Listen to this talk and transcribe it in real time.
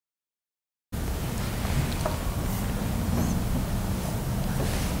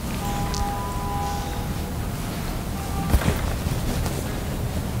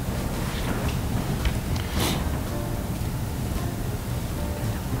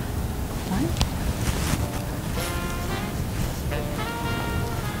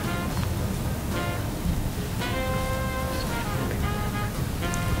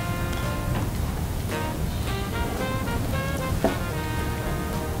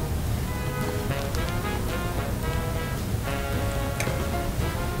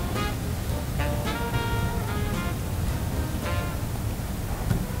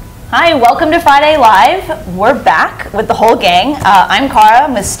Hi, welcome to Friday Live. We're back with the whole gang. I'm Cara.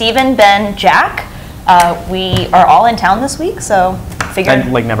 I'm with Steven, Ben, Jack. We are all in town this week, so figured...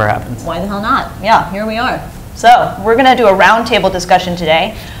 That, never happens. Why the hell not? Yeah, here we are. So, we're going to do a roundtable discussion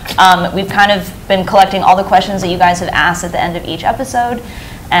today. We've kind of been collecting all the questions that you guys have asked at the end of each episode,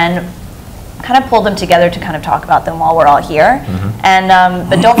 and kind of pulled them together to kind of talk about them while we're all here. And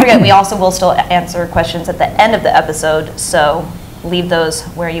but don't forget, we also will still answer questions at the end of the episode, so leave those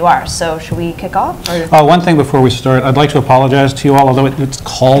where you are. So should we kick off? One thing before we start, I'd like to apologize to you all, although it's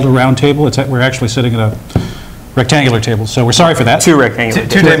called a round table, we're actually sitting at a rectangular table, so we're sorry for that. Two rectangular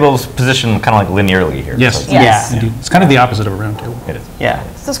Two tables positioned kind of like linearly here. Yes. So Yes. Indeed. It's kind of the opposite of a round table. it is. Yeah.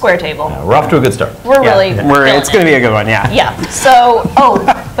 It's a square table. We're off to a good start. We're really It's going to be a good one, yeah. Yeah. So,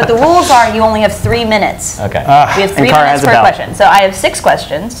 but the rules are you only have 3 minutes. Okay. We have 3 Cara minutes has a per bell. question. So I have 6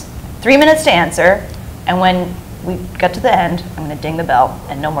 questions, 3 minutes to answer, and when we get to the end, I'm going to ding the bell,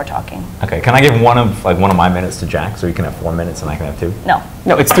 and no more talking. Okay. Can I give one of my minutes to Jack so he can have 4 minutes and I can have 2? No.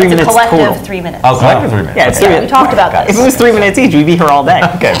 No, it's 3 minutes It's a collective total. 3 minutes. Oh, collective 3 minutes. Yeah, it's Okay. 3 We minutes. talked about If this. it was 3 minutes each, we'd be here all day.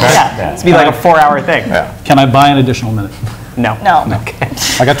 Okay. Fair. Yeah. It'd be like a 4-hour thing. Yeah. Can I buy an additional minute? No. No. Okay.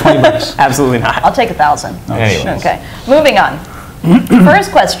 I got 20 bucks. Absolutely not. I'll take 1,000. Anyways. Okay. Moving on.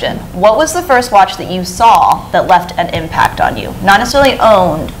 First question. What was the first watch that you saw that left an impact on you? Not necessarily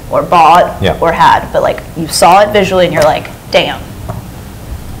owned or bought Yeah. or had, but like you saw it visually and you're like, damn.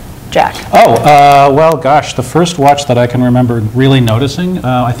 Jack. Well, gosh, the first watch that I can remember really noticing,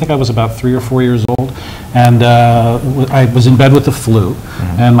 I think I was about 3 or 4 years old, and I was in bed with the flu,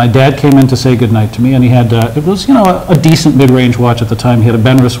 and my dad came in to say goodnight to me, and he had, it was, a decent mid-range watch at the time. He had a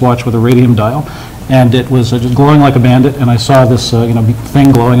Benris watch with a radium dial, and it was just glowing like a bandit, and I saw this,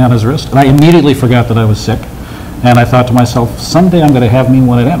 thing glowing on his wrist, and I immediately forgot that I was sick, and I thought to myself, someday I'm going to have me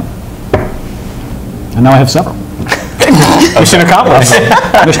one of them. And now I have several. Mission accomplished.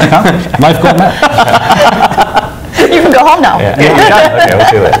 Mission accomplished. Life goal met. You can go home now. Yeah. Okay. We'll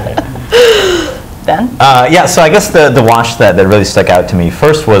see you later. Ben? Yeah, so I guess the watch that really stuck out to me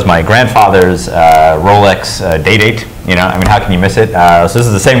first was my grandfather's Rolex Day-Date. How can you miss it? So this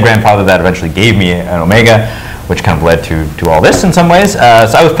is the same grandfather that eventually gave me an Omega, which kind of led to all this in some ways. So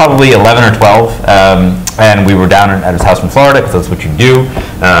I was probably 11 or 12, and we were down at his house in Florida, because that's what you do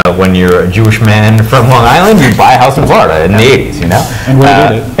when you're a Jewish man from Long Island. You buy a house in Florida in the 80s, And wear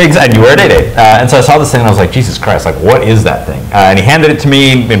a Day-Date. Exactly, you wear a Day-Date. And so I saw this thing, and I was like, Jesus Christ, what is that thing? And he handed it to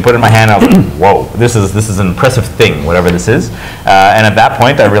me and put it in my hand, and I was like, whoa, this is an impressive thing, whatever this is. And at that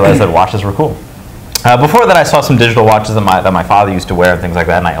point, I realized that watches were cool. Before that, I saw some digital watches that my father used to wear and things like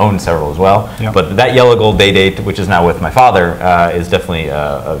that, and I owned several as well. Yep. But that yellow gold Day-Date, which is now with my father, is definitely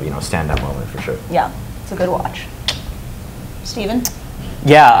a standout moment for sure. Yeah, it's a good watch. Steven?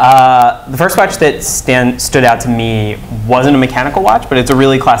 Yeah, the first watch that stood out to me wasn't a mechanical watch, but it's a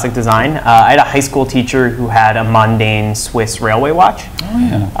really classic design. I had a high school teacher who had a mundane Swiss railway watch. Oh,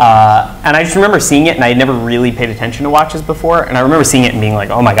 yeah. And I just remember seeing it, and I had never really paid attention to watches before, and I remember seeing it and being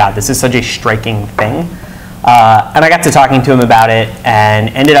like, oh my god, this is such a striking thing. And I got to talking to him about it, and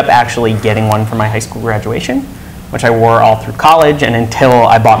ended up actually getting one for my high school graduation, which I wore all through college and until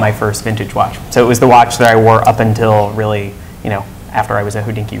I bought my first vintage watch. So it was the watch that I wore up until really, after I was a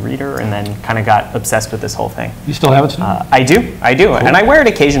Hodinkee reader, and then kind of got obsessed with this whole thing. You still have it today? I do, cool. And I wear it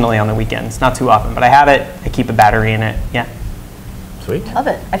occasionally on the weekends, not too often, but I have it, I keep a battery in it, yeah. Sweet. Love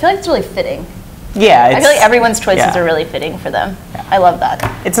it. I feel like it's really fitting. Yeah, I feel like everyone's choices are really fitting for them. Yeah. I love that.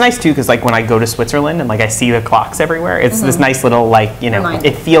 It's nice too, because when I go to Switzerland and I see the clocks everywhere, it's this nice little Reminder.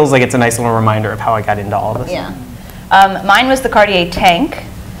 it feels like it's a nice little reminder of how I got into all of this. Yeah. Mine was the Cartier Tank,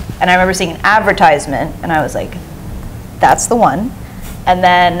 and I remember seeing an advertisement, and I was like, that's the one. And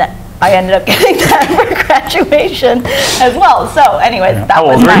then I ended up getting that for graduation as well. So anyways, that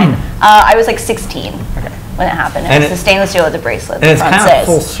was mine. I was like 16 when it happened. And it's a stainless steel with the bracelet. And it's kind of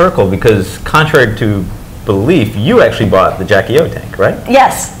full circle, because contrary to belief, you actually bought the Jackie O tank, right?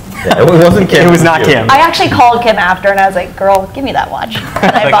 Yes. Yeah, it wasn't Kim. It was not Kim. I actually called Kim after, and I was like, girl, give me that watch.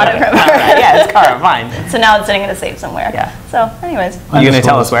 And I bought it from her. Yeah, it's Cara, fine. So now it's sitting in a safe somewhere. Yeah. So anyways. Are you going to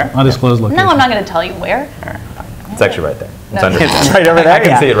tell us where? Undisclosed location. No, I'm not going to tell you where. It's actually right there. It's No. under. It's right over there? I can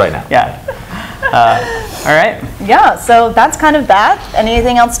Yeah. see it right now. Yeah. All right. Yeah, so that's kind of that.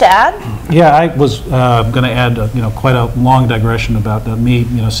 Anything else to add? Yeah, I was going to add, quite a long digression about me,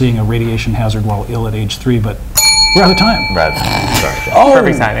 seeing a radiation hazard while ill at age 3, but we're out of time. Brad, sorry. Oh.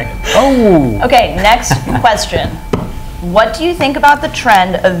 Perfect timing. Oh. Okay, next question. What do you think about the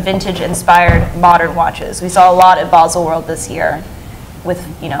trend of vintage-inspired modern watches? We saw a lot at Basel World this year with,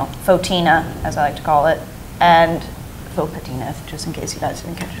 Fotina, as I like to call it, and faux patina, just in case you guys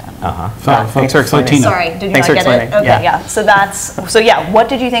didn't catch that. Thanks for explaining. Sorry, did you Thanks not for get it? explaining. Okay, yeah. So yeah, what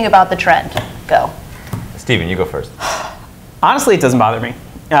did you think about the trend? Go. Steven, you go first. Honestly, it doesn't bother me.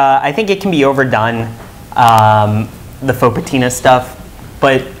 I think it can be overdone, the faux patina stuff,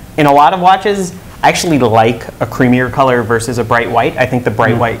 but in a lot of watches, I actually like a creamier color versus a bright white. I think the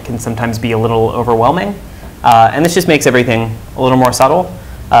bright white can sometimes be a little overwhelming, and this just makes everything a little more subtle.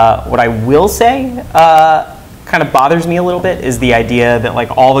 What I will say kind of bothers me a little bit is the idea that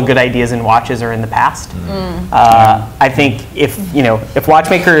like all the good ideas in watches are in the past. I think if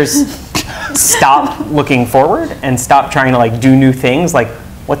watchmakers stop looking forward and stop trying to like do new things, like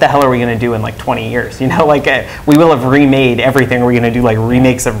what the hell are we going to do in like 20 years? We will have remade everything. Are we going to do like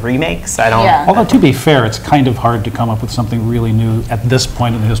remakes of remakes? I don't. Yeah. Although to be fair, it's kind of hard to come up with something really new at this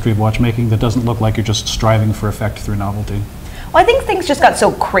point in the history of watchmaking that doesn't look like you're just striving for effect through novelty. Well, I think things just got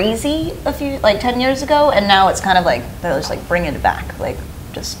so crazy 10 years ago, and now it's kind of like they're just like bringing it back, like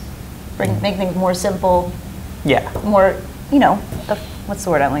just make things more simple. Yeah. More, what's the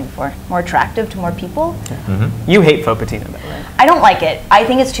word I'm looking for? More attractive to more people. You hate faux patina, though, right? I don't like it. I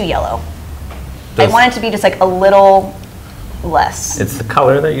think it's too yellow. I want it to be just like a little less. It's the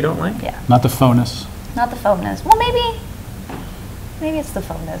color that you don't like? Yeah. Not the phoniness. Not the phoniness. Well, maybe it's the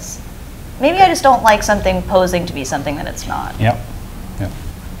phoniness. Maybe I just don't like something posing to be something that it's not. Yep.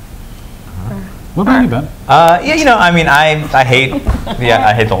 What about you, Ben? I hate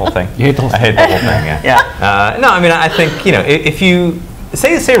the whole thing. You hate the whole thing? I hate the whole thing, yeah. No, I think, if you,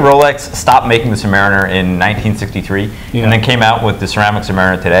 say Rolex stopped making the Submariner in 1963 and then came out with the ceramic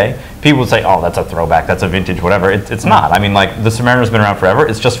Submariner today, people would say, oh, that's a throwback, that's a vintage, whatever. It's not. I mean, like, the Submariner's been around forever.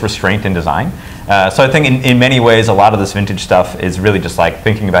 It's just restraint in design. So I think in many ways, a lot of this vintage stuff is really just like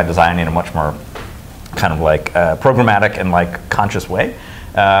thinking about design in a much more kind of like programmatic and like conscious way.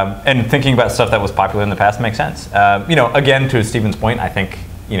 And thinking about stuff that was popular in the past makes sense. Again, to Stephen's point, I think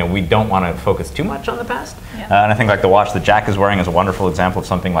we don't want to focus too much on the past. And I think like the watch that Jack is wearing is a wonderful example of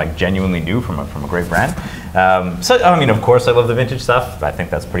something like genuinely new from a great brand. Of course, I love the vintage stuff. I think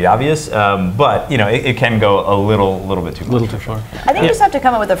that's pretty obvious. But it can go a little bit too much. A little too far. I think you just have to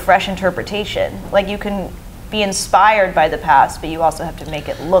come up with a fresh interpretation. Like you can be inspired by the past, but you also have to make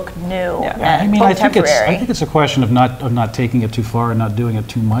it look new and contemporary. I think it's a question of not taking it too far and not doing it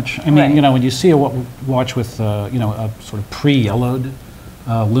too much. I mean, when you see a watch with a sort of pre-yellowed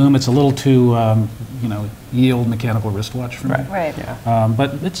lume, it's a little too yield mechanical wristwatch for me. Right.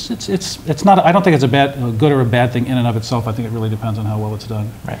 But it's not. I don't think it's a good or a bad thing in and of itself. I think it really depends on how well it's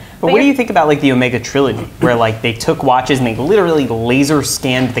done. Right. But what do you think about like the Omega trilogy, where like they took watches and they literally laser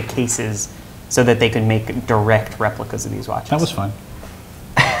scanned the cases so that they could make direct replicas of these watches? That was fun.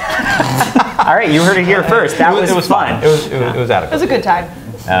 All right, you heard it here first. It was fun. It was adequate. It was a good time.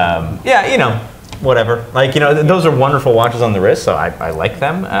 Whatever. Like, those are wonderful watches on the wrist, so I like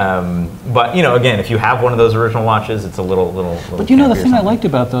them. But, again, if you have one of those original watches, it's a little But the thing I liked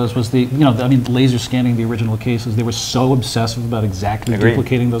about those was laser scanning the original cases. They were so obsessive about exactly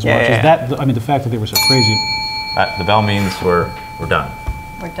duplicating those watches. The fact that they were so crazy. The bell means we're done.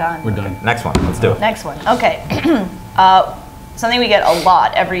 We're done. We're done. Next one. Let's do it. Next one. Okay. Something we get a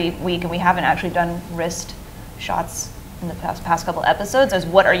lot every week, and we haven't actually done wrist shots in the past couple episodes, is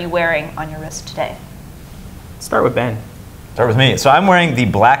what are you wearing on your wrist today? Start with Ben. Start with me. So I'm wearing the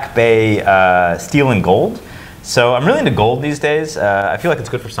Black Bay steel and gold. So I'm really into gold these days. I feel like it's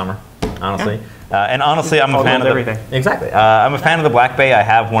good for summer, honestly. And honestly, I'm a fan of everything. Exactly. I'm a fan of the Black Bay. I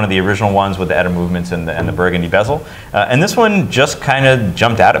have one of the original ones with the Eder movements and the burgundy bezel. And this one just kind of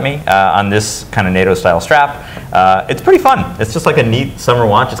jumped out at me on this kind of NATO style strap. It's pretty fun. It's just like a neat summer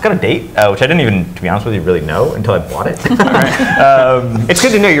watch. It's got a date, which I didn't even, to be honest with you, really know until I bought it. It's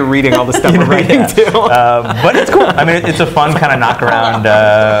good to know you're reading all the stuff we're writing too. But it's cool. I mean, it's a fun kind of knock around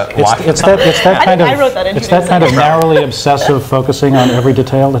watch. It's that kind of narrowly obsessive focusing on every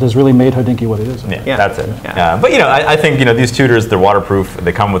detail that has really made Hodinkee what it is. Yeah, that's it. Yeah. But I think these Tudors, they're waterproof.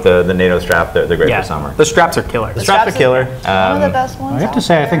 They come with the NATO strap. They're great for summer. The straps are killer. The straps are killer. One of the best ones. I have to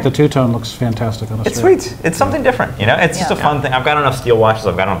say, I think the two-tone looks fantastic on a strap. It's sweet. It's something different. It's just a fun thing. I've got enough steel watches.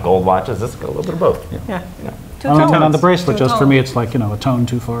 I've got enough gold watches. Let's get a little bit of both. And on the bracelet, just for me, it's like a tone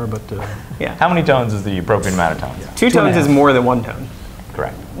too far. But how many tones is the appropriate amount of tones? 2 tones is more than 1 tone.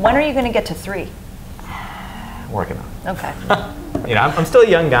 Correct. When are you going to get to 3? Working on it. Okay. I'm still a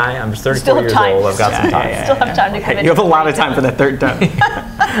young guy. I'm just 34 years old. I've got some time. Still have time to commit. You have a lot of time for that 3rd tone.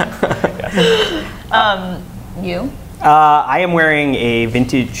 You? I am wearing a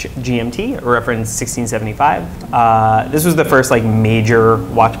vintage GMT, a reference 1675. This was the first major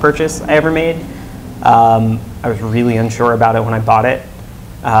watch purchase I ever made. I was really unsure about it when I bought it.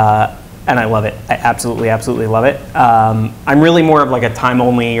 and I love it. I absolutely, absolutely love it. I'm really more of like a time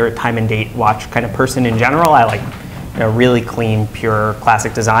only or time and date watch kind of person in general. I like really clean, pure,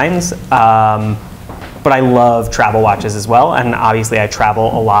 classic designs. But I love travel watches as well, and obviously I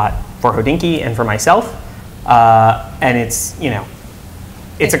travel a lot for Hodinkee and for myself. And it's,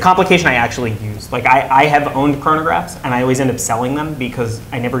 it's a complication I actually use. Like I have owned chronographs, and I always end up selling them because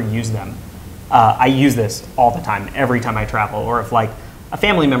I never use them. I use this all the time, every time I travel, or if like a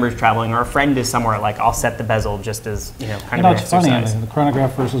family member is traveling or a friend is somewhere, like I'll set the bezel just as kind of an it's funny, exercise. the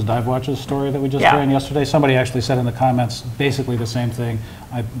chronograph versus dive watches story that we just ran yesterday. Somebody actually said in the comments basically the same thing.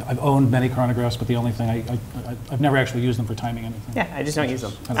 I've owned many chronographs, but the only thing I've never actually used them for timing anything. Yeah, I just don't use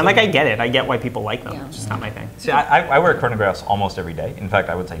them. And like I get it. I get why people like them. It's just not my thing. See, I wear chronographs almost every day. In fact,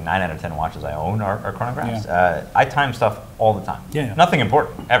 I would say 9 out of 10 watches I own are chronographs. Yeah. I time stuff all the time. Yeah. Nothing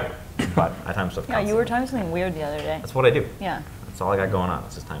important ever, but I time stuff. Yeah, you were timing something weird the other day. That's what I do. Yeah. That's all I got going on.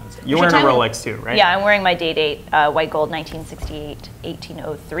 It's just time and stuff. You're wearing a Rolex too, right? Yeah, I'm wearing my date white gold 1968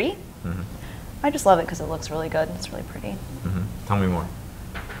 1803. I just love it because it looks really good. It's really pretty. Tell me more.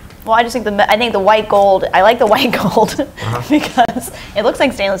 Well, I just think the white gold. I like the white gold because it looks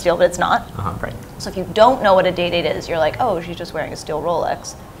like stainless steel, but it's not. Right. So if you don't know what a date is, you're like, oh, she's just wearing a steel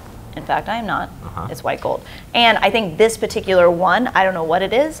Rolex. In fact, I am not. It's white gold. And I think this particular one, I don't know what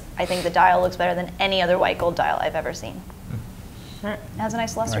it is. I think the dial looks better than any other white gold dial I've ever seen. It has a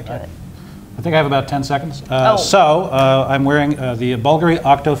nice luster to it. I think I have about 10 seconds. Oh. So I'm wearing the Bulgari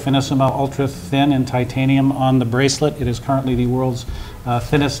Octo Finissimo Ultra Thin in titanium on the bracelet. It is currently the world's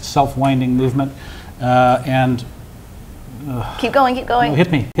thinnest self-winding movement. And Keep going, keep going. oh,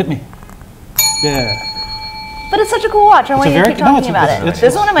 hit me. Yeah. But it's such a cool watch. I want you to keep talking about it. it's-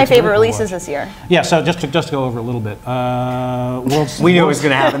 This is one of my it's a very favorite cool releases watch. this year. Yeah. So just to go over a little bit. We knew it was going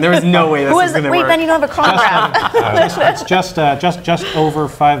to happen. There was no way this was going to Wait, work. then you don't have a chronograph. It's just over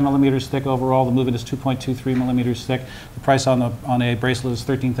 5 millimeters thick overall. The movement is 2.23 millimeters thick. The price on a bracelet is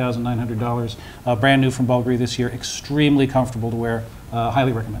 $13,900. Brand new from Bulgari this year. Extremely comfortable to wear.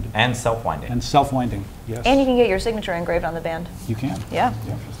 Highly recommended. And self-winding. And self-winding. Yes. And you can get your signature engraved on the band. You can. Yeah.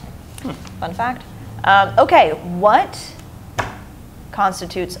 Fun fact. Okay, what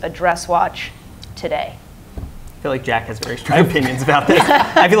constitutes a dress watch today? I feel like Jack has very strong opinions about this.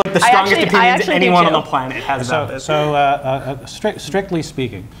 I feel like the strongest opinions actually do anyone on too. the planet has about this. Strictly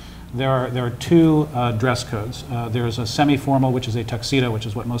speaking, there are two dress codes. There's a semi-formal, which is a tuxedo, which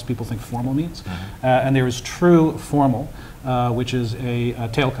is what most people think formal means. And there is true formal, which is a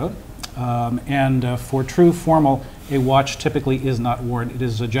tailcoat. For true formal, a watch typically is not worn. It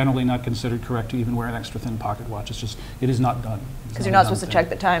is generally not considered correct to even wear an extra thin pocket watch. It is not done. Because you're not supposed to check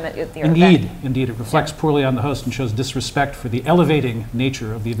the time at your Indeed, event. indeed. It reflects poorly on the host and shows disrespect for the elevating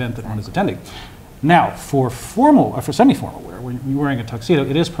nature of the event that one is attending. Now, for semi-formal wear, when you're wearing a tuxedo,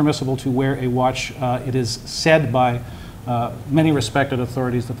 it is permissible to wear a watch. It is said by many respected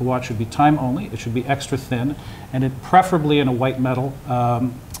authorities that the watch should be time only. It should be extra thin, and it preferably in a white metal.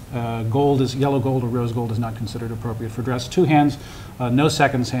 Yellow gold or rose gold is not considered appropriate for dress. Two hands, no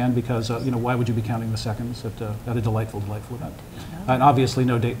seconds hand, because why would you be counting the seconds at a delightful event? And obviously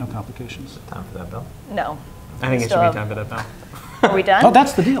no date, no complications. Time for that, Bill? No. I think it should be time for that, though. Are we done? Oh,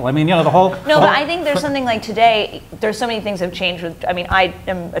 that's the deal. I mean, the whole... No, but I think there's something like today, there's so many things have changed with, I mean, I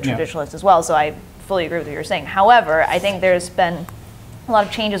am a traditionalist as well, so I fully agree with what you're saying. However, I think there's been a lot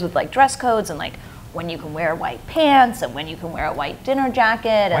of changes with like dress codes and like when you can wear white pants and when you can wear a white dinner jacket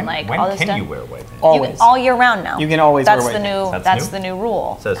and like all this stuff. When can you wear white pants? Always. All year round now. You can always wear that's white the new. pants. That's the new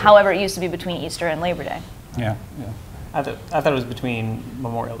rule. Says who? However, it used to be between Easter and Labor Day. Yeah. I thought it was between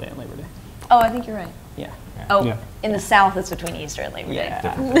Memorial Day and Labor Day. Oh, I think you're right. Yeah. Oh, Yeah. in the South, it's between Easter and Labor Day.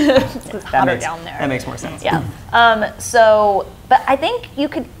 Yeah. It's hotter down there. That makes more sense. Yeah. But I think you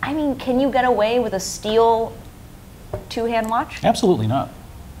could. I mean, can you get away with a steel two-hand watch? Absolutely not.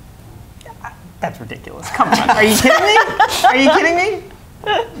 That's ridiculous. Come on. Are you kidding me? Are you kidding me?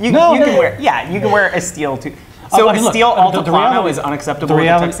 You can wear a steel too. So I mean, a look, steel the Altiplano reality- is unacceptable with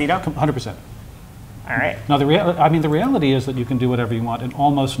a tuxedo? 100%. All right. Now, the reality is that you can do whatever you want, and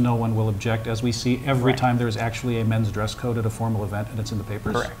almost no one will object, as we see every time there's actually a men's dress code at a formal event, and it's in the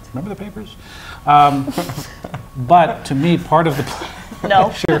papers. Correct. Remember the papers? But to me, part of the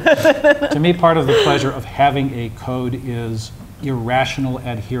No. to me, part of the pleasure of having a code is irrational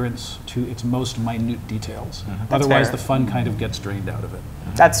adherence to its most minute details. Otherwise, fair. the fun kind of gets drained out of it.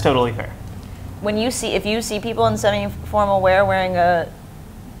 That's totally fair. If you see people in semi-formal wear wearing a,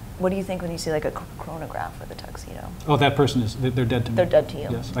 what do you think when you see like a chronograph with a tuxedo? Oh, that person they're dead to me. They're dead to you.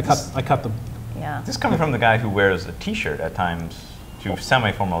 Yes, I cut them. Yeah. This is coming from the guy who wears a T-shirt at times to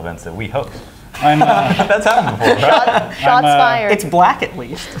semi-formal events that we host. That's happened before, right? Shots fired. It's black at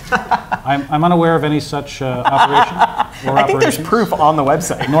least. I'm unaware of any such operation. I think there's proof on the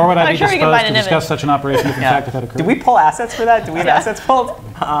website. Nor would I I'm be sure you can disposed find to an discuss image. such an operation if in fact it had occurred. Did we pull assets for that? Do we have assets pulled?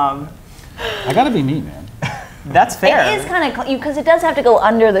 I gotta be me, man. That's fair. It is kind of because it does have to go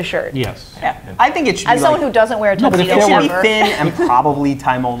under the shirt. Yes. Yeah. I think it should As be someone like, who doesn't wear a but if tuxedo it should be ever, thin and probably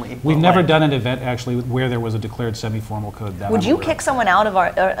time only. We've but never like- done an event actually where there was a declared semi-formal code. That would I'm you aware kick of. someone out of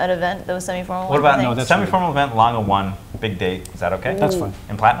an event that was semi-formal? What about No, that's semi-formal event, long of one, big date? Is that okay? That's fine.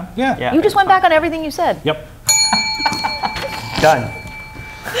 In platinum? Yeah. Yeah. You just went back on everything you said. Yep. Done.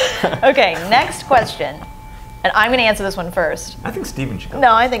 Okay, next question. And I'm going to answer this one first. I think Steven should go.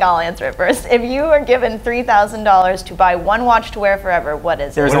 No, I think I'll answer it first. If you are given $3,000 to buy one watch to wear forever, what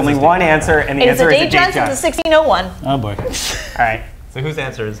is There's it? only this one thing? answer, and the It's a answer is a Datejust. Datejust. It's a 1601. Oh boy. All right. So whose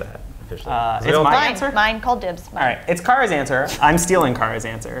answer is that officially? It's my Mine. answer. Mine. Called dibs. All right. It's Cara's answer. I'm stealing Cara's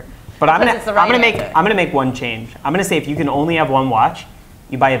answer, but I'm Because gonna it's the right answer. I'm gonna make one change. I'm gonna say if you can only have one watch,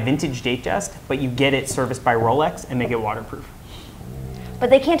 you buy a vintage Datejust, but you get it serviced by Rolex and make it waterproof. But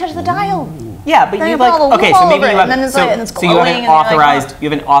they can't touch the dial. Yeah, but Then you you put all the okay. loom So all maybe over you it, have and then it's so, like- and it's so you have glowing, an and you're like, authorized you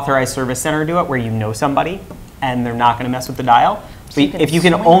have an authorized service center do it where you know somebody and they're not going to mess with the dial. you But can if you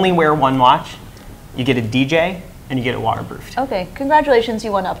can swing. only wear one watch, you get a DJ and you get it waterproofed. Okay, congratulations,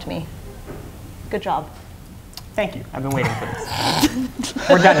 you one-upped me. Good job. Thank you. I've been waiting for this.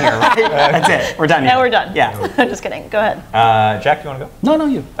 We're done here, right? That's it. We're done here. Now we're done. Yeah. I'm just kidding. Go ahead. Jack, do you want to go? No,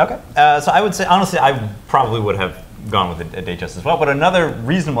 you. Okay. So I would say, honestly, I probably would have gone with a Datejust as well. But another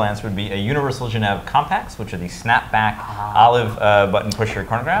reasonable answer would be a Universal Genève Compacts, which are the snapback olive button pusher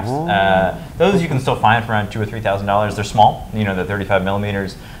chronographs. Those you can still find for around $2,000 or $3,000. They're small, they're 35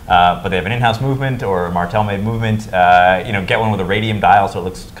 millimeters, but they have an in-house movement or a Martel-made movement. Get one with a radium dial, so it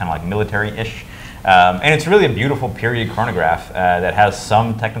looks kind of like military-ish. And it's really a beautiful period chronograph that has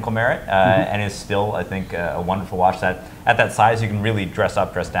some technical merit and is still, I think, a wonderful watch that at that size you can really dress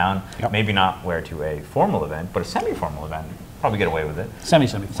up, dress down. Yep. Maybe not wear to a formal event, but a semi-formal event, probably get away with it.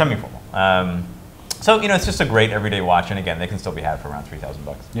 Semi-semi. Semi-formal. So it's just a great everyday watch, and again, they can still be had for around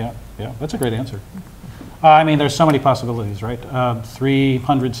 $3,000. Yeah, that's a great answer. I mean, there's so many possibilities, right?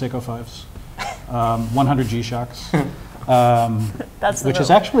 300 Seiko 5s, 100 G-Shocks, That's the which is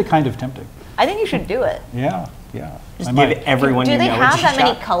move. actually kind of tempting. I think you should do it. Yeah. Just I give might. everyone Do you they know have a that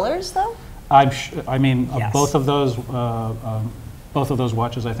many G-Shock. colors though? I mean, Yes. both of those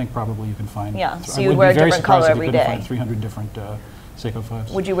watches, I think probably you can find. Yeah, so I you'd would wear a be very different color surprised if every you couldn't day. find 300 different Seiko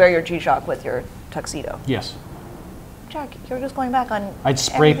 5s. Would you wear your G-Shock with your tuxedo? Yes. Jack, you're just going back on. I'd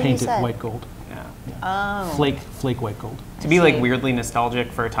spray everything you paint it said. white gold. Yeah. Oh. Flake white gold. To be like see. weirdly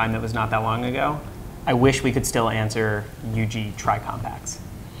nostalgic for a time that was not that long ago, I wish we could still answer UG tri-compacts.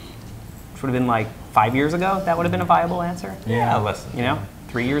 Which would have been like 5 years ago, that would have been a viable answer. Yeah, less than.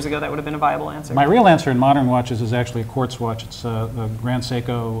 3 years ago, that would have been a viable answer. My real answer in modern watches is actually a quartz watch. It's a Grand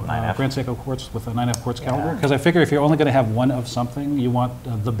Seiko 9F. Grand Seiko quartz with a 9F quartz caliber. Because I figure if you're only going to have one of something, you want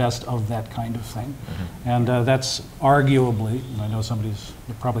the best of that kind of thing. And that's arguably, and I know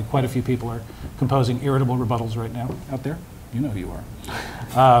probably quite a few people are composing irritable rebuttals right now out there. You know you are.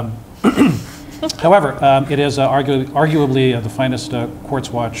 However, it is arguably the finest quartz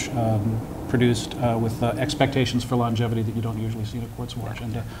watch produced with expectations for longevity that you don't usually see in a quartz watch,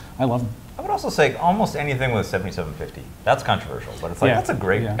 and I love them. I would also say almost anything with 7750. That's controversial, but it's like, Yeah, that's a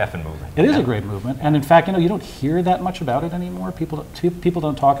great yeah. effing movement. It is a great movement, and in fact, you don't hear that much about it anymore. People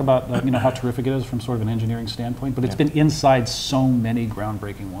don't talk about how terrific it is from sort of an engineering standpoint, but it's been inside so many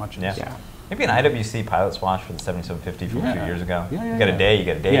groundbreaking watches. Yeah. Maybe an IWC pilot's watch for the 7750 from a few years ago. Yeah, You get a day, you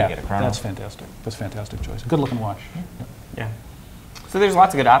get a Yeah, you get a chrono. that's fantastic. That's a fantastic choice. Good looking watch. Yeah. So there's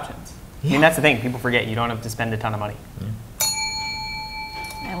lots of good options. I mean, that's the thing. People forget you don't have to spend a ton of money.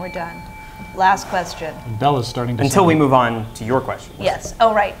 And we're done. Last question. And Bella's starting to Until we sound- move on to your question. Yes.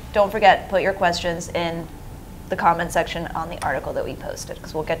 Oh, right. Don't forget, put your questions in the comment section on the article that we posted,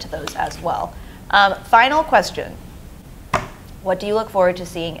 because we'll get to those as well. Final question. What do you look forward to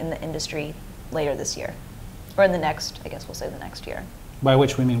seeing in the industry later this year? Or in the next, I guess we'll say the next year. By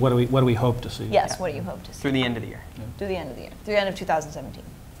which we mean, what do we hope to see? Yes, what do you hope to see? Through the end of the year. Through the end of the year. Through the end of 2017.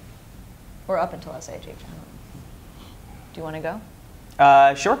 Or up until SIHH. Do you want to go?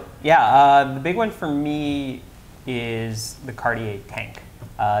 Sure. Yeah. The big one for me is the Cartier tank.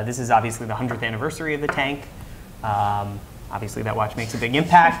 This is obviously the 100th anniversary of the tank. Obviously, that watch makes a big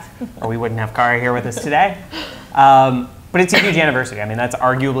impact, or we wouldn't have Cara here with us today. But it's a huge anniversary. I mean, that's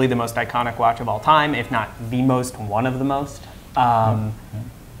arguably the most iconic watch of all time, if not the most, one of the most.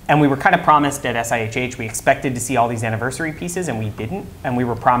 And we were kind of promised at SIHH, we expected to see all these anniversary pieces, and we didn't. And we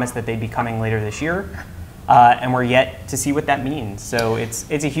were promised that they'd be coming later this year. and we're yet to see what that means. So it's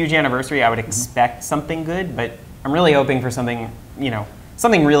a huge anniversary. I would expect something good, but I'm really hoping for something,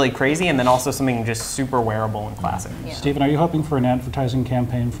 something really crazy, and then also something just super wearable and classic. Yeah. Stephen, are you hoping for an advertising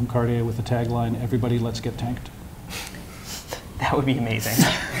campaign from Cartier with the tagline, "Everybody, let's get tanked"? That would be amazing.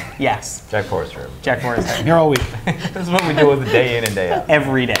 Yes. Jack Forrester. Jack Forrester. I'm here all week. This is what we do with the day in and day out.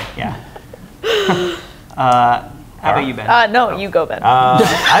 Every day, yeah. How about you, Ben? No, you go, Ben.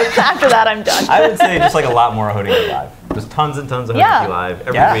 I After that, I'm done. would say just like a lot more Hodinkee Live. Just tons and tons of Yeah. Hodinkee Live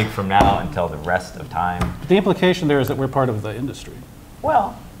every Yeah. week from now until the rest of time. The implication there is that we're part of the industry.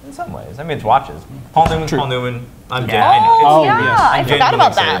 Well, in some ways. I mean, it's watches. Paul Newman's True. Paul Newman. I'm Yeah. I know. Oh, yeah, yes. I I'm forgot genuinely about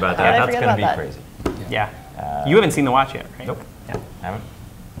excited that. about How did I that. That's forget going to about be that? crazy. Yeah. You haven't seen the watch yet, right? Nope. Yeah. Haven't.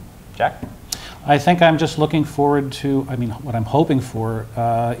 Jack? I think I'm just looking forward to, what I'm hoping for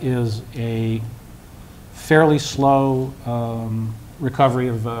is a fairly slow recovery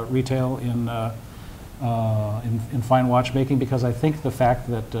of retail in fine watchmaking, because I think the fact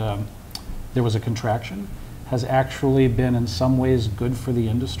that there was a contraction has actually been in some ways good for the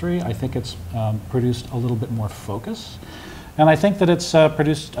industry. I think it's produced a little bit more focus. And I think that it's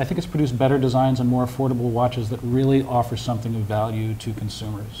produced better designs and more affordable watches that really offer something of value to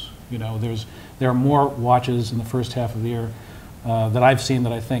consumers. There are more watches in the first half of the year that I've seen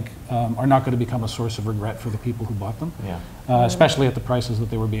that I think are not going to become a source of regret for the people who bought them, Yeah. especially at the prices that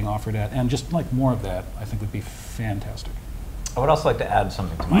they were being offered at. And just like more of that, I think would be fantastic. I would also like to add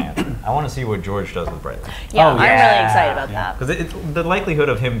something to my answer. I want to see what George does with Breitling. Yeah, Oh, I'm really yeah. excited about that. Because the likelihood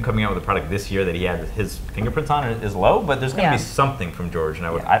of him coming out with a product this year that he had his fingerprints on is low, but there's going to Yeah. be something from George, and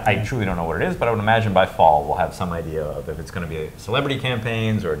I truly don't know what it is, but I would imagine by fall we'll have some idea of if it's going to be celebrity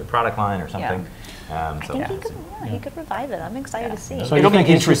campaigns or a new product line or something. I think he could revive it. I'm excited to see. So It'll you be think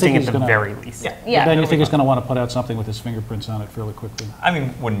you interesting think at he's the gonna- very least. Yeah. Yeah. Then you think he's going to want to put out something with his fingerprints on it fairly quickly? I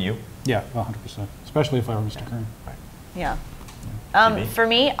mean, wouldn't you? Yeah, 100%. Especially if I were Mr. Kern. Yeah. CB? For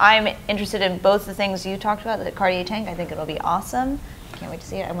me, I'm interested in both the things you talked about, the Cartier tank. I think it'll be awesome. Can't wait to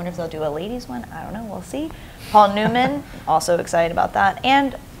see it. I wonder if they'll do a ladies one. I don't know. We'll see. Paul Newman, also excited about that.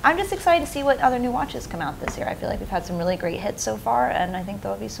 And I'm just excited to see what other new watches come out this year. I feel like we've had some really great hits so far, and I think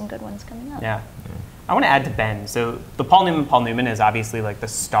there'll be some good ones coming up. Yeah. I want to add to Ben. So the Paul Newman is obviously like the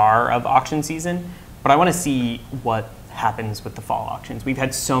star of auction season, but I want to see what happens with the fall auctions. We've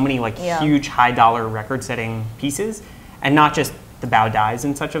had so many huge high dollar record setting pieces, and not just the Bao Dais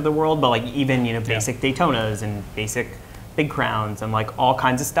and such of the world, but like even basic Daytonas and basic Big Crowns and like all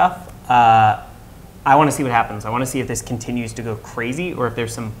kinds of stuff. I want to see what happens. I want to see if this continues to go crazy or if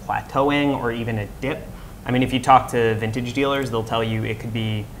there's some plateauing or even a dip. I mean, if you talk to vintage dealers, they'll tell you it could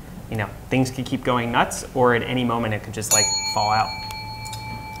be, things could keep going nuts, or at any moment it could just like fall out.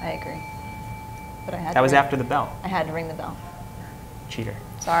 I agree. But I had That was to ring, after the bell. I had to ring the bell. Cheater.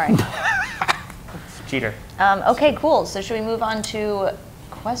 Sorry. Cheater. Okay, cool. So should we move on to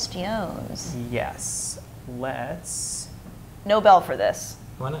questions? Yes. Let's. No bell for this.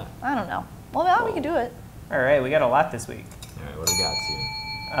 Why not? I don't know. Well, now we can do it. All right, we got a lot this week. All right, what do we got,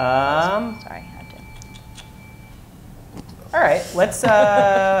 Steven? Sorry, I had to. All right, let's.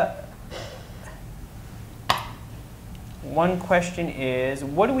 One question is,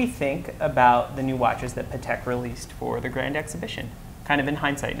 what do we think about the new watches that Patek released for the Grand Exhibition? Kind of in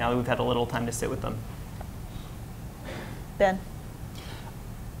hindsight, now that we've had a little time to sit with them. Ben?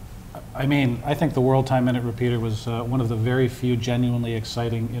 I think the World Time Minute Repeater was one of the very few genuinely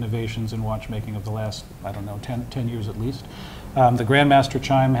exciting innovations in watchmaking of the last, 10 years at least. The Grandmaster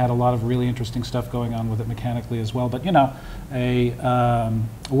Chime had a lot of really interesting stuff going on with it mechanically as well, but a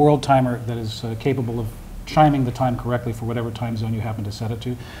world timer that is capable of chiming the time correctly for whatever time zone you happen to set it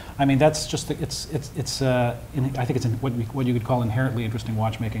to. That's just, I think it's what you could call inherently interesting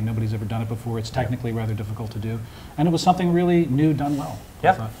watchmaking. Nobody's ever done it before. It's technically rather difficult to do. And it was something really new done well.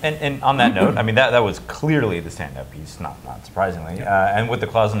 Yeah, and on that note, that was clearly the stand-up piece, not surprisingly. And with the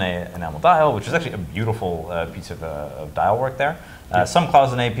cloisonné enamel dial, which is actually a beautiful piece of dial work there. Some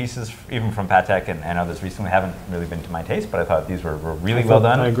cloisonné pieces, even from Patek and others recently, haven't really been to my taste, but I thought these were really well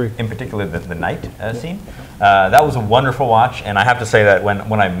done. I agree. In particular, the night scene. That was a wonderful watch, and I have to say that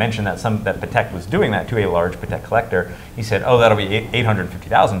when I mentioned that Patek was doing that to a large Patek collector, he said, "Oh, that'll be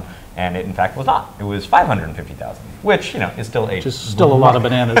 850,000," and it in fact was not. It was 550,000, which is still a lot of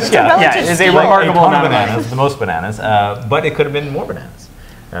bananas. Yeah, it is a remarkable amount of bananas, the most bananas, but it could have been more bananas.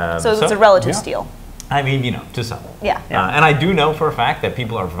 So it's a relative steal. To some. Yeah. And I do know for a fact that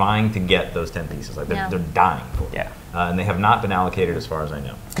people are vying to get those 10 pieces. Like they're dying for it. Yeah. And they have not been allocated as far as I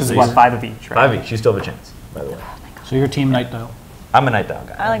know. Because it's 5 of each, right? 5 each. You still have a chance, by the way. So you're team night dial? I'm a night dial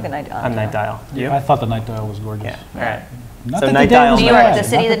guy. I like the night dial. I'm night dial. You? I thought the night dial was gorgeous. Yeah. All right. Not So that night the day dial. was New bad. York, the Not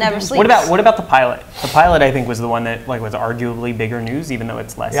city that the never day was- sleeps. What about the pilot? The pilot, I think, was the one that like was arguably bigger news, even though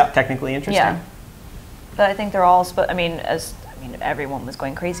it's less technically interesting. Yeah. But I think they're all, everyone was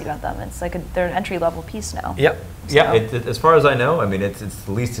going crazy about them. It's like they're an entry-level piece now. Yep. So- Yeah. As far as I know, I mean, it's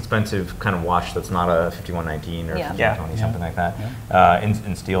the least expensive kind of watch that's not a 5119 or Yeah. 5120 Yeah. something like that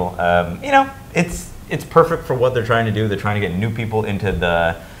in steel. It's perfect for what they're trying to do. They're trying to get new people into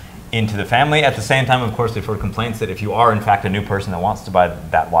the family. At the same time, of course, they've heard complaints that if you are in fact a new person that wants to buy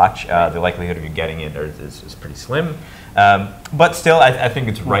that watch, the likelihood of you getting it is pretty slim. But still, I think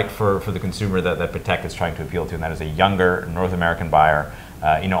it's right for the consumer that Patek is trying to appeal to, and that is a younger North American buyer.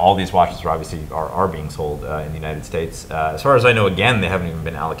 All these watches are being sold in the United States. As far as I know, again, they haven't even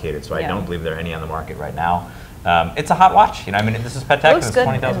been allocated, so I don't believe there are any on the market right now. It's a hot watch. This is Patek, and it's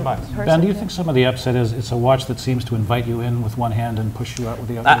 $20,000. Ben, do you think some of the upset is it's a watch that seems to invite you in with one hand and push you out with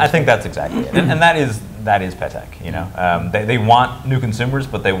the other? I think that's exactly it, and that is Patek. They want new consumers,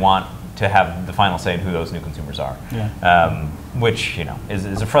 but they want to have the final say in who those new consumers are. Yeah. Which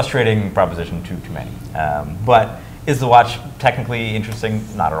is a frustrating proposition to many. But is the watch technically interesting?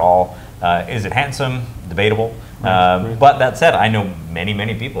 Not at all. Is it handsome? Debatable. Right. But that said, I know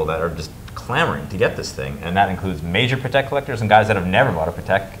many people that are just clamoring to get this thing, and that includes major Patek collectors and guys that have never bought a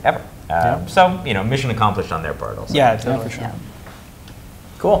Patek ever. So mission accomplished on their part also. Yeah, totally. for sure. Yeah.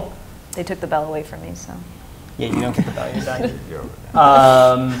 Cool. They took the bell away from me, so. Yeah, you don't get the value back. You're over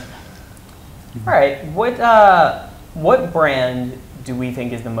there. All right. What brand do we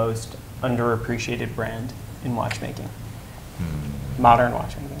think is the most underappreciated brand in watchmaking? Modern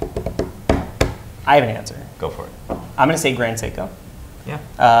watchmaking. I have an answer. Go for it. I'm going to say Grand Seiko. Yeah.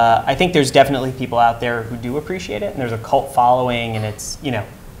 I think there's definitely people out there who do appreciate it, and there's a cult following, and it's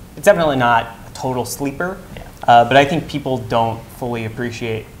definitely not a total sleeper. Yeah. But I think people don't fully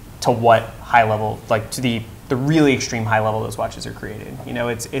appreciate to what high level, like to the really extreme high level those watches are created.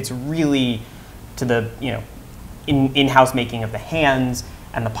 It's really to the in-house making of the hands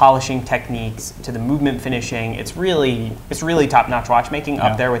and the polishing techniques to the movement finishing. It's really top-notch watchmaking,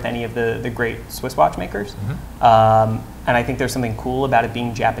 up there with any of the great Swiss watchmakers. And I think there's something cool about it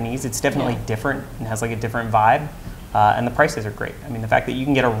being Japanese. It's definitely different and has like a different vibe. And the prices are great. I mean, the fact that you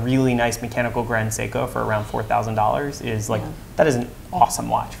can get a really nice mechanical Grand Seiko for around $4,000 is like, that is an awesome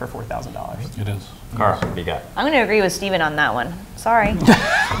watch for $4,000. It is. Cara, what do you got? I'm going to agree with Steven on that one. Sorry.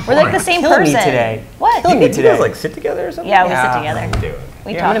 We're like the same Killing me person. today. What? Killing me You today. guys like sit together or something? Yeah, we Yeah. sit together. Do it.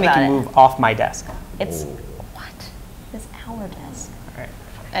 We I'm talk gonna make about you it. move off my desk. It's what? It's our desk. All right.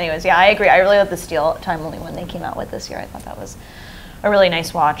 Anyways, yeah, I agree. I really love the steel time only one they came out with this year. I thought that was a really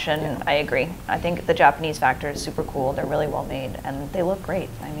nice watch, and I agree. I think the Japanese factor is super cool. They're really well made, and they look great.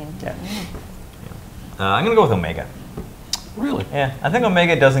 I mean, I'm gonna go with Omega. Really? Yeah, I think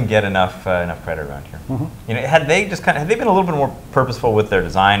Omega doesn't get enough credit around here. Had they been a little bit more purposeful with their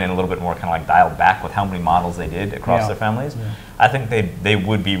design and a little bit more kind of like dialed back with how many models they did across their families, I think they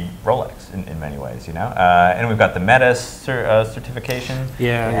would be Rolex in many ways. And we've got the Meta certification.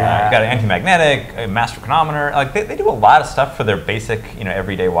 Yeah. You've got an anti-magnetic, a master chronometer. Like they do a lot of stuff for their basic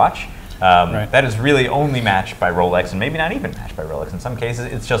everyday watch. That is really only matched by Rolex, and maybe not even matched by Rolex. In some cases,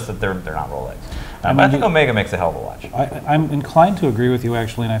 it's just that they're not Rolex. But I think Omega makes a hell of a watch. I'm inclined to agree with you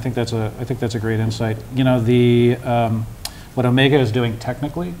actually, and I think that's a great insight. What Omega is doing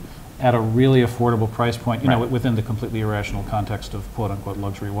technically at a really affordable price point, within the completely irrational context of quote unquote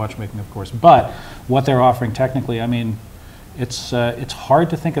luxury watchmaking, of course. But what they're offering technically, I mean, it's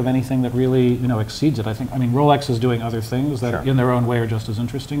hard to think of anything that really exceeds it. I mean Rolex is doing other things that in their own way are just as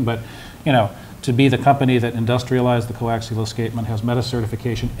interesting, but to be the company that industrialized the coaxial escapement, has Meta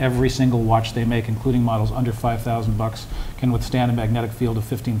certification, every single watch they make, including models under $5,000, can withstand a magnetic field of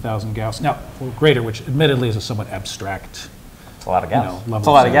 15,000 Gauss. Now, or greater, which admittedly is a somewhat abstract, It's a lot of Gauss. It's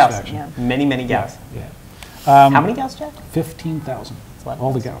a lot of Gauss. satisfaction. Many Gauss. Yeah. How many Gauss, Jack? 15,000. a lot of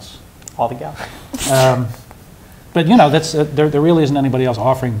All the Gauss. Gauss. All the Gauss. But that's there really isn't anybody else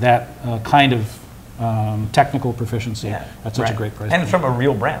offering that kind of technical proficiency at such a great price. And it's from a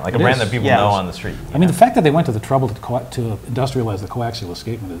real brand, like a It brand is. that people know on the street. I mean, the fact that they went to the trouble to industrialize the coaxial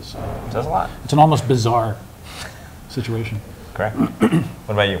escapement is says a lot. it's an almost bizarre situation. Correct.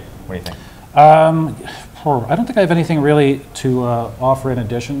 What about you? What do you think? I don't think I have anything really to offer in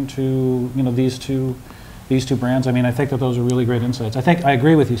addition to these two brands. I mean, I think that those are really great insights. I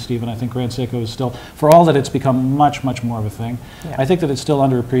agree with you, Stephen. I think Grand Seiko is still, for all that it's become much more of a thing, I think that it's still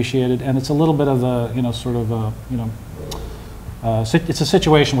underappreciated, and it's a little bit of it's a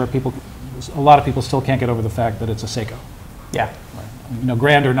situation where a lot of people still can't get over the fact that it's a Seiko. Yeah.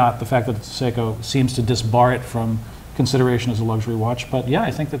 Grand or not, the fact that it's a Seiko seems to disbar it from consideration as a luxury watch. But yeah,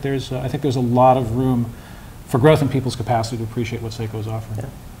 I think that there's a lot of room for growth in people's capacity to appreciate what Seiko is offering. Yeah.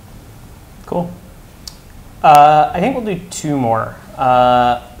 Cool. I think we'll do 2 more.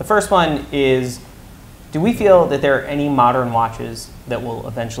 The first one is, do we feel that there are any modern watches that will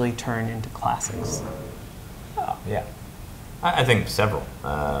eventually turn into classics? Oh, yeah. I think several.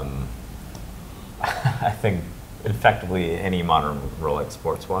 I think effectively any modern Rolex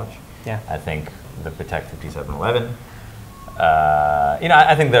sports watch. Yeah. I think the Patek 5711.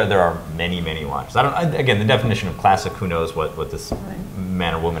 I think there are many watches. Again, the definition of classic, who knows what this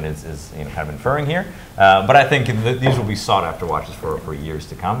man or woman is kind of inferring here. But I think these will be sought after watches for years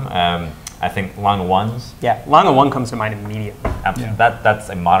to come. I think Lange 1s. Yeah, Lange 1 comes to mind immediately. Absolutely. Yeah. That's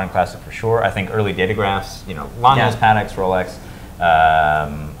a modern classic for sure. I think early datagraphs, Lange's, Pateks, Rolex.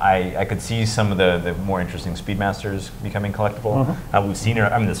 I could see some of the more interesting Speedmasters becoming collectible. We've seen it.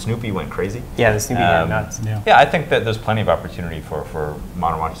 I mean, the Snoopy went crazy. Yeah, the Snoopy went nuts. Yeah, I think that there's plenty of opportunity for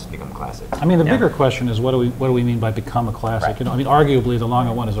modern watches to become classics. I mean, the bigger question is what do we mean by become a classic? Right. I mean, arguably the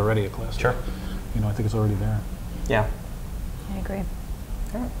Lange 1 is already a classic. Sure. I think it's already there. Yeah. I agree.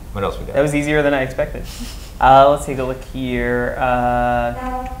 What else we got? That was easier than I expected. Let's take a look here.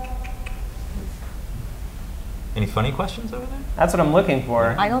 Any funny questions over there? That's what I'm looking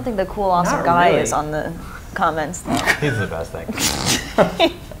for. I don't think the cool, awesome Not guy really. is on the comments, though. He's the best thing.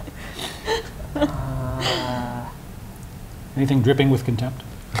 Anything dripping with contempt?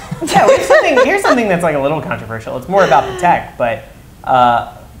 Yeah, here's something that's like a little controversial. It's more about Patek, but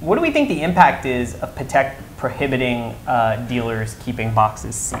what do we think the impact is of Patek prohibiting dealers keeping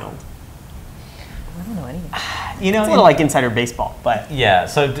boxes sealed? I don't know anything. It's a little like insider baseball, but Yeah,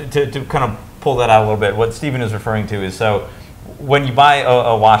 so to kind of pull that out a little bit, what Stephen is referring to is, so when you buy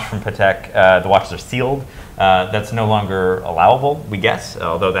a watch from Patek, the watches are sealed. That's no longer allowable, we guess,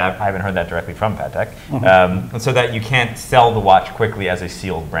 although I haven't heard that directly from Patek. And so that you can't sell the watch quickly as a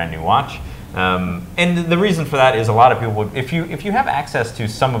sealed brand new watch. And the reason for that is a lot of people would, if you have access to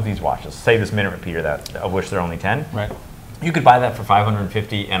some of these watches, say this minute repeater of which there are only 10, Right. you could buy that for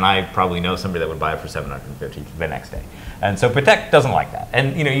 $550, and I probably know somebody that would buy it for $750 the next day. And so Patek doesn't like that.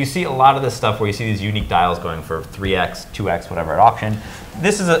 And you see a lot of this stuff where you see these unique dials going for 3x, 2x, whatever at auction.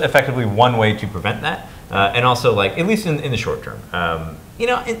 This is effectively one way to prevent that, and also like at least in the short term. I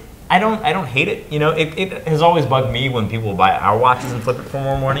don't hate it. It has always bugged me when people buy our watches and flip it for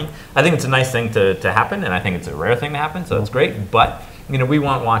more money. I think it's a nice thing to happen, and I think it's a rare thing to happen, so it's great. But we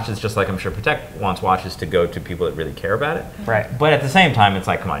want watches, just like I'm sure Patek wants watches to go to people that really care about it. Right. But at the same time, it's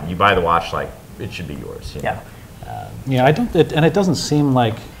like, come on, you buy the watch, like it should be yours. You know? Yeah, and it doesn't seem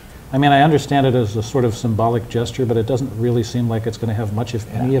like, I mean, I understand it as a sort of symbolic gesture, but it doesn't really seem like it's going to have much, if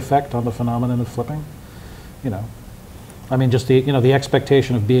any, effect on the phenomenon of flipping. I mean, just the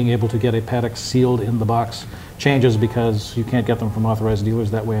expectation of being able to get a Patek sealed in the box changes because you can't get them from authorized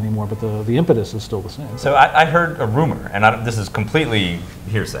dealers that way anymore, but the impetus is still the same. So I heard a rumor, and this is completely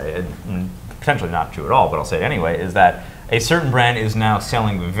hearsay, and potentially not true at all, but I'll say it anyway, is that a certain brand is now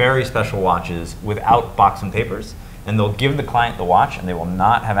selling very special watches without box and papers, and they'll give the client the watch, and they will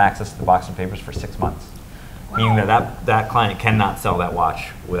not have access to the box and papers for 6 months. Meaning that client cannot sell that watch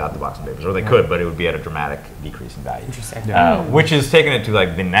without the box and papers, or they could, but it would be at a dramatic decrease in value. Interesting. Which is taking it to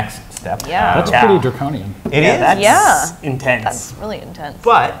like the next step. Yeah. That's pretty draconian. It is. That's intense. That's really intense.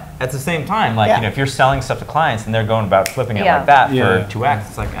 But at the same time, like if you're selling stuff to clients and they're going about flipping it Yeah. like that Yeah. for 2x,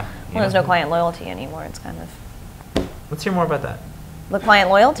 it's like, Well, there's no client loyalty anymore. It's kind of Let's hear more about that. the client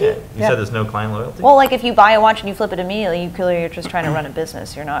loyalty. You said there's no client loyalty? Well, like if you buy a watch and you flip it immediately, you're just trying to run a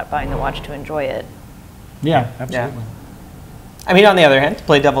business. You're not buying the watch to enjoy it. Yeah, absolutely. I mean, on the other hand, to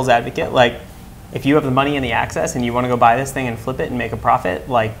play devil's advocate, like if you have the money and the access and you want to go buy this thing and flip it and make a profit,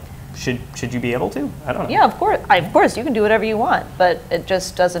 like should you be able to? I don't know. Yeah, of course, you can do whatever you want, but it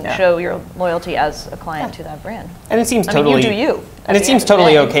just doesn't show your loyalty as a client to that brand. And it seems I mean, totally you do you. And it seems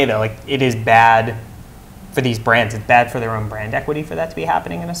totally okay though. Like it is bad for these brands. It's bad for their own brand equity for that to be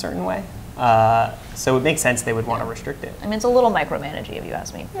happening in a certain way. So it makes sense they would want to restrict it. I mean, it's a little micromanaging if you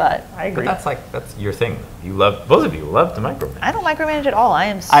ask me, but I agree. But that's your thing. Both of you love to micromanage. I don't micromanage at all.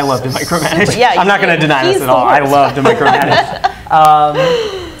 I love to micromanage. super- yeah, I'm not going to deny this he's at the all. I worst. love to micromanage.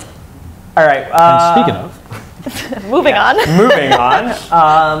 All right. And speaking of, moving on. Moving on.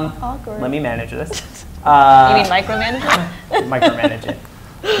 Awkward. Let me manage this. You mean micromanaging? Micromanage it.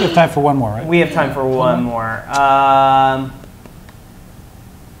 we have time for one more, right? We have time for one more.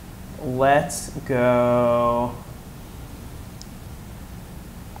 Let's go.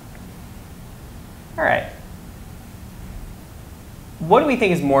 All right. What do we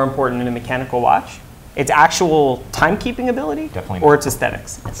think is more important in a mechanical watch? Its actual timekeeping ability, Definitely or not. its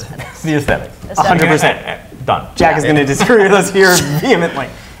aesthetics? The aesthetics. 100%. Done. Jack is going to disagree with us here vehemently.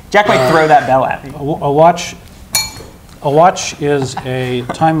 Jack might throw that bell at me. A watch is a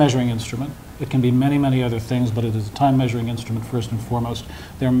time measuring instrument. It can be many, many other things, but it is a time measuring instrument first and foremost.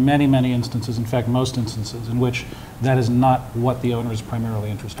 There are many, many instances, in fact, most instances, in which that is not what the owner is primarily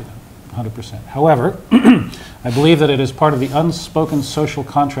interested in, 100%. However, I believe that it is part of the unspoken social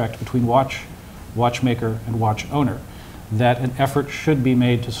contract between watchmaker, and watch owner, that an effort should be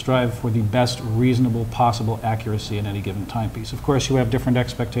made to strive for the best reasonable possible accuracy in any given timepiece. Of course, you have different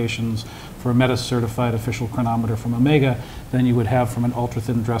expectations for a Meta-certified official chronometer from Omega than you would have from an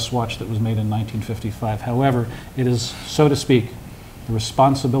ultra-thin dress watch that was made in 1955. However, it is, so to speak, the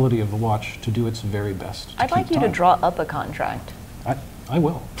responsibility of the watch to do its very best. I'd like you to draw up a contract. I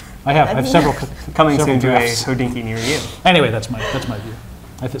will. I have several Coming several soon to a drafts. Hodinkee near you. Anyway, that's my view.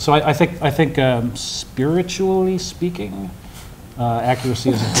 I think spiritually speaking,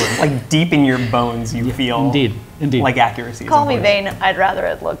 accuracy is important. Like deep in your bones, you feel Indeed. like accuracy. Call is me important. vain, I'd rather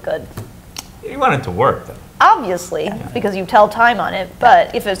it look good. You want it to work, though. Obviously, because you tell time on it,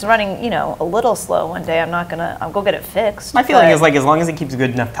 but if it's running, a little slow one day, I'll go get it fixed. My feeling but- is like as long as it keeps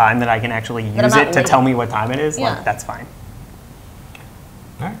good enough time that I can actually I'm use not it to late. tell me what time it is, Yeah. like that's fine.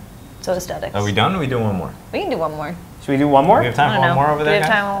 All right. So aesthetics. Are we done or are we doing one more? We can do one more. Should we do one more? We have time I for don't one know. more over Do there, we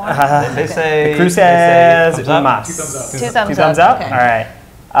have guys? time for one more? They say... The crew they say says thumbs up. mas. Two thumbs Two thumbs up? Okay. All right.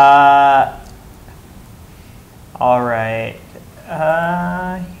 All right.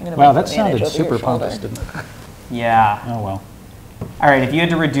 I'm gonna Wow, move that the sounded image over super your shoulder. pompous, didn't it? Yeah. Oh, well. All right, if you had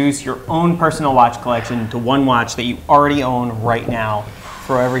to reduce your own personal watch collection to one watch that you already own right now,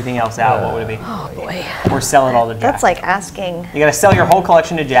 throw everything else out, what would it be? Oh boy. Or sell it all to Jack? That's like asking. You gotta sell your whole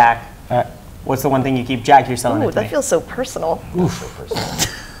collection to Jack. Uh, What's the one thing you keep? Jack, you're selling Ooh, it to me. that feels so personal.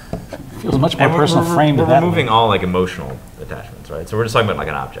 feels much more And personal frame to we're that. removing all like emotional attachments, right? So we're just talking about like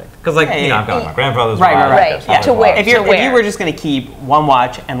an object. Because like, I've got my grandfather's Right, watch, right. I've got Yeah. father's To wear. watch. If you wear. were just going to keep one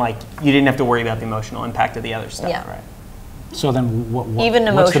watch and like you didn't have to worry about the emotional impact of the other stuff, Yeah. right? So then what, Even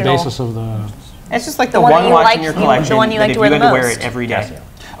what's the emotional. basis of the... It's just like the one that one you watch like- in your the collection one you that like if to wear you the had to wear most. it every day.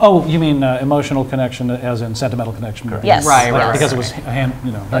 Oh, you mean emotional connection as in sentimental connection? Yes. Right, Like, right, because right. it was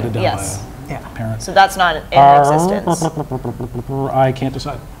handed down Yes. by Yeah. a parent. So that's not in existence. I can't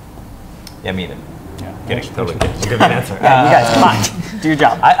decide. Yeah, me either. Yeah. Kidding, totally kidding. Give me an answer. You guys, come on, do your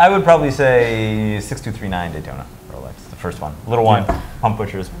job. I would probably say 6239 Daytona Rolex, the first one. Little one, pump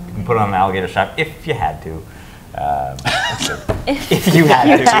pushers. You can put on an alligator strap if you had to. That's good. If you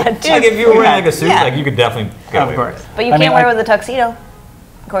had to. Like if you were wearing like a suit, Yeah. like you could definitely get Of away course. with it. But you I can't mean, wear I- it with a tuxedo.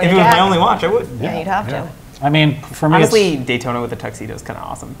 According If it to was my Jack. only watch, I would. Yeah, you'd have to. I mean, for me, Honestly, it's, Daytona with a tuxedo is kind of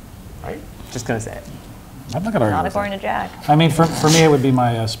awesome. Right? Just gonna say it. I'm not going to argue Not with according that. to Jack. I mean, for me, it would be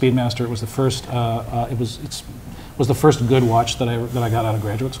my Speedmaster. It was the first. It was the first good watch that I got out of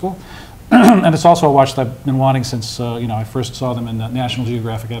graduate school, and it's also a watch that I've been wanting since I first saw them in the National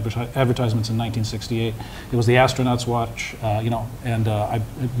Geographic advertisements in 1968. It was the astronaut's watch, and I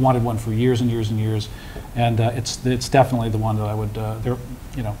wanted one for years and years and years, and it's definitely the one that I would.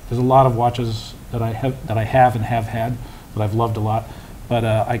 There's a lot of watches that I have and have had that I've loved a lot, but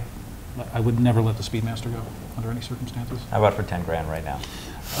I would never let the Speedmaster go under any circumstances. How about for 10 grand right now?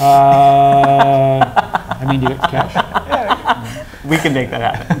 I mean, you get cash. We can make that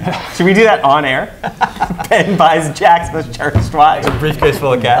happen. Should we do that on air? Ben buys Jack's most cherished watch. A briefcase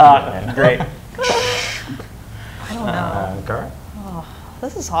full of cash. Great. I don't know. Cara?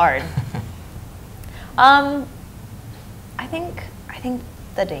 This is hard. I think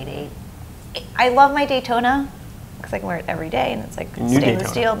the Day-Date. I love my Daytona because I can wear it every day, and it's like New stainless Daytona.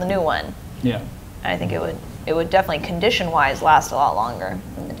 steel, the new one. Yeah. And I think it would definitely condition-wise last a lot longer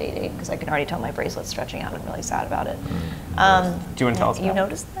than the Day-Date because I can already tell my bracelet's stretching out. I'm really sad about it. Do you want to tell us You about it?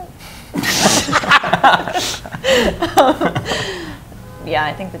 noticed that? Yeah,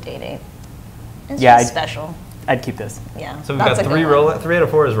 I think the Day-Date. It's Yeah, just special. I'd keep this. Yeah. So we've that's got a three good one. Rolex, 3 out of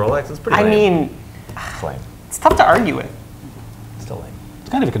 4 is Rolex. It's pretty I lame. mean, It's lame. it's tough to argue with. Still lame. It's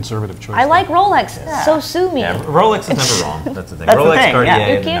kind of a conservative choice. I like Rolex, Yeah. so sue me. Yeah, Rolex is never wrong. That's the thing. That's the Rolex, thing, Cartier, yeah. You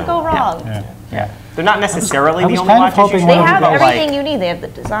they're can't never go wrong. Yeah. Yeah. They're not necessarily I the was only kind of watches you hoping should They one of own, have but, everything like, you need. They have the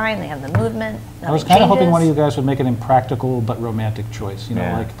design, they have the movement. I was nothing kind of hoping one of you changes. guys would make an impractical but romantic choice.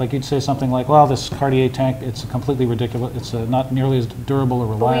 Yeah. Like you'd say something like, "Well, this Cartier tank, it's completely ridiculous. It's not nearly as durable or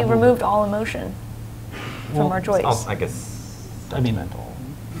But reliable." we removed all emotion from Well, our choice. I guess. I mean, sentimental.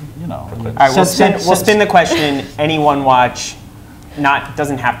 All right, we'll spin the question. Any one watch,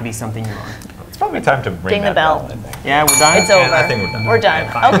 doesn't have to be something you own. It's probably time to ring Ding the that bell. I think. Yeah, we're done. It's over. I think we're done. We're done.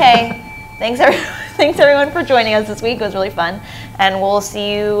 Yeah, fine. Okay. Thanks everyone for joining us this week. It was really fun. And we'll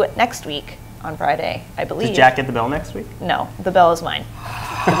see you next week on Friday, I believe. Does Jack get the bell next week? No, the bell is mine.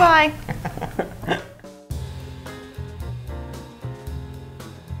 Goodbye.